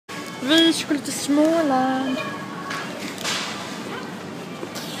Vi skulle till Småland.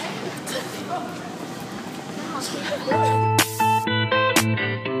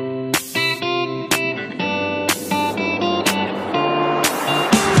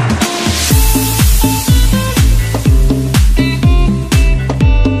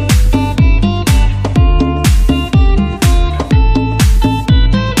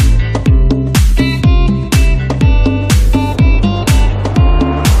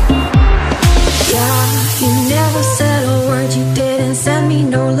 You never said a word, you didn't send me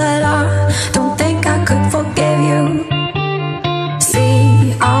no letter. Don't think I could forgive you.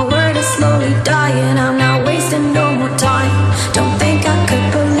 See, our word is slowly dying, I'm not wasting no more time. Don't think I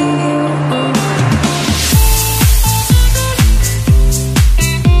could believe you.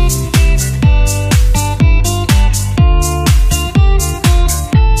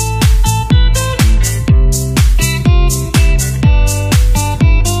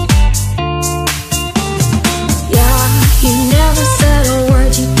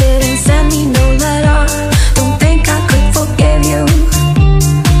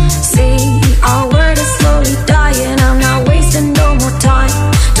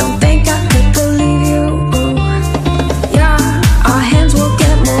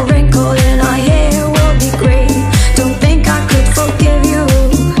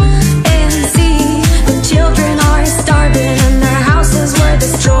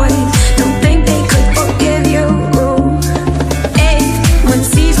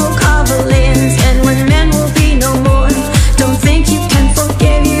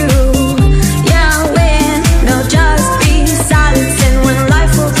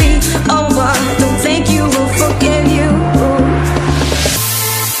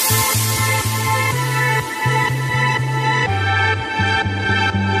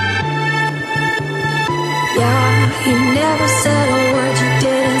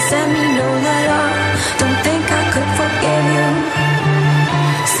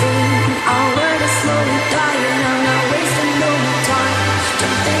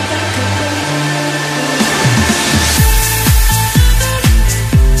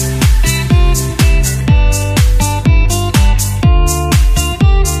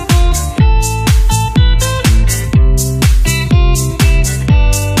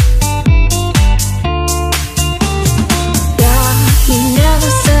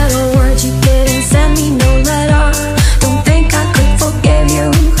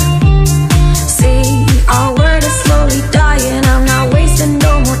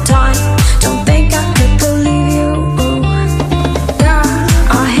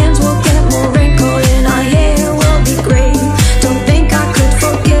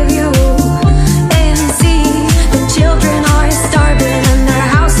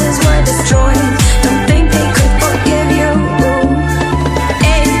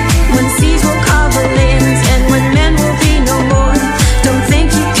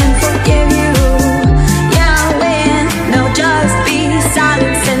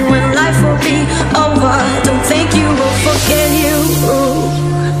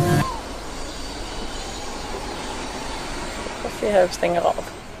 Och vi stänger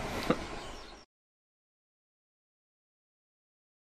av.